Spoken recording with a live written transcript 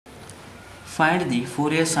Find the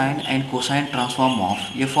Fourier Sine and Cosine Transform of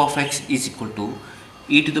f of x is equal to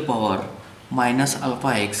e to the power minus alpha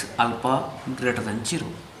x alpha greater than 0.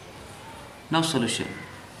 Now solution.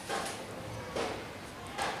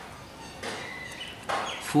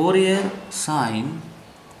 Fourier Sine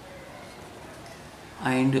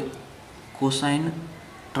and Cosine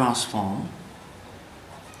Transform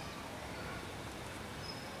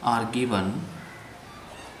are given.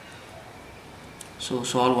 So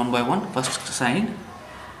solve one by one. First sine,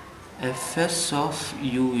 fs of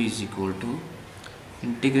u is equal to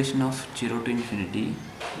integration of 0 to infinity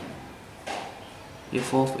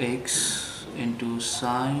f of x into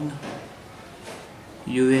sine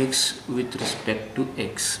ux with respect to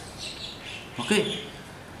x. Okay.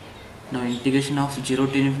 Now integration of 0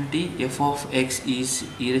 to infinity f of x is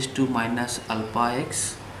e raised to minus alpha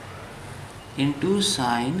x into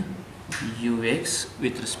sine ux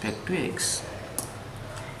with respect to x.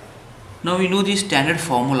 Now we know the standard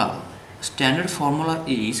formula. Standard formula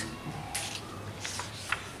is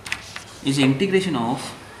integration of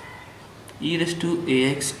e raised to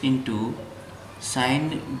ax into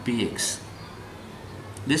sine bx.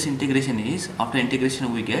 This integration is, after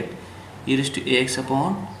integration we get e raised to ax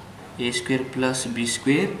upon a square plus b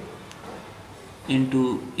square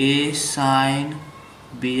into a sine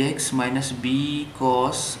bx minus b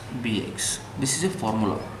cos bx. This is a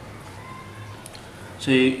formula. So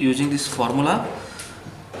using this formula,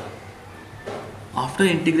 after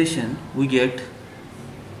integration we get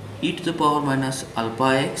e to the power minus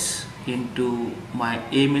alpha x into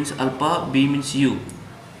a means alpha, b means u,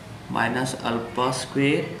 minus alpha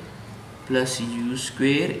square plus u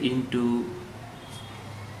square into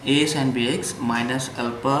a sin bx minus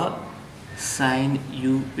alpha sin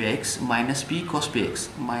ux minus b cos bx,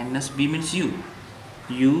 minus b means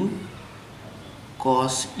u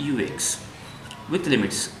cos ux with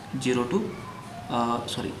limits 0 to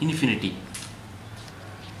infinity.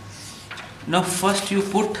 Now first you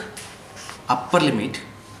put upper limit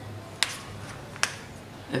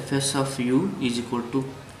fs of u is equal to,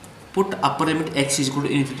 put upper limit x is equal to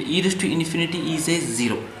infinity, e raised to infinity is a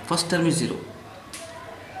 0, first term is 0,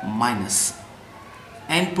 minus,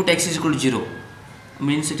 and put x is equal to 0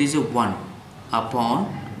 means it is a 1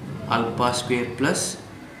 upon alpha square plus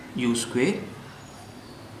u square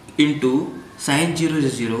into sin 0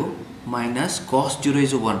 is 0 minus cos 0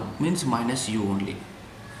 is 1 means minus u only,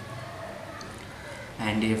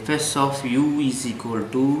 and fs of u is equal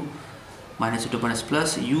to minus to minus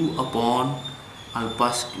plus u upon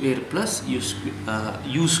alpha square plus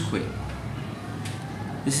u square.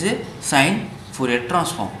 This is a sine Fourier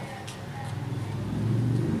transform.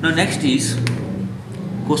 Now next is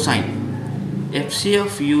cosine. fc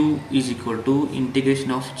of u is equal to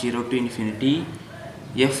integration of 0 to infinity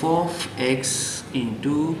f of x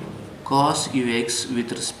into cos ux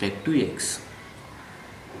with respect to x.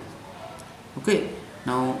 Okay,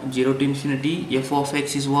 now 0 to infinity f of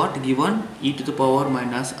x is what given, e to the power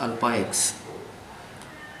minus alpha x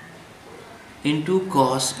into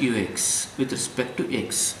cos ux with respect to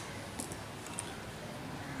x.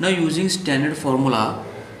 Now using standard formula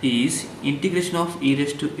is integration of e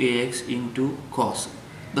raised to ax into cos.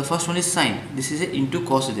 The first one is sine, this is a into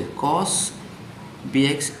cos there, cos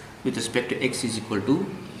bx with respect to x is equal to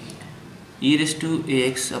e raised to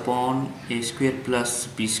ax upon a square plus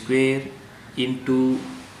b square into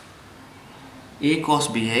a cos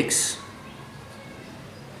bx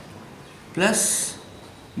plus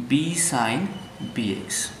b sin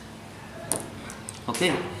bx.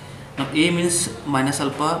 Okay, now a means minus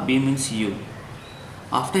alpha, b means u.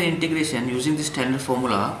 After integration using the standard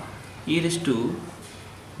formula, e raised to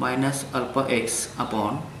minus alpha x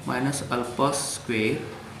upon minus alpha square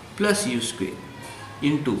plus u square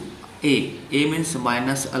into a means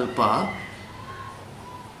minus alpha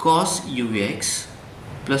cos ux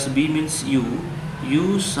plus b means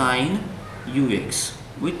u sin ux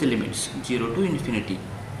with the limits 0 to infinity.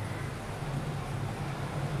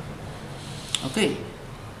 Okay,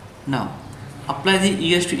 now apply the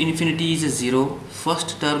e raised to infinity is a 0,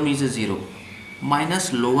 first term is a 0,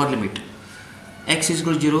 minus lower limit x is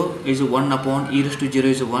equal to 0 is 1 upon e raised to 0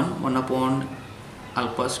 is 1 upon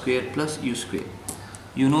alpha square plus u square.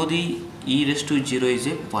 You know the e raised to 0 is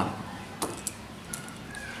a 1.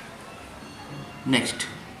 Next,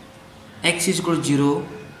 x is equal to 0,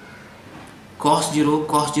 cos 0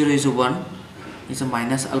 is a 1, is a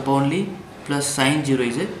minus alpha only, plus sin 0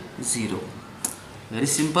 is a 0. Very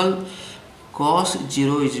simple, cos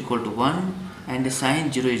 0 is equal to 1 and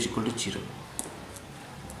sin 0 is equal to 0.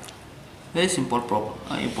 Very simple problem,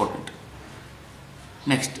 important.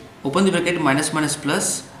 Next, open the bracket minus minus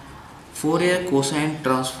plus Fourier cosine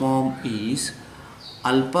transform is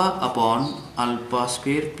alpha upon alpha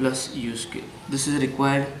square plus u square. This is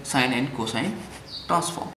required sine and cosine transform.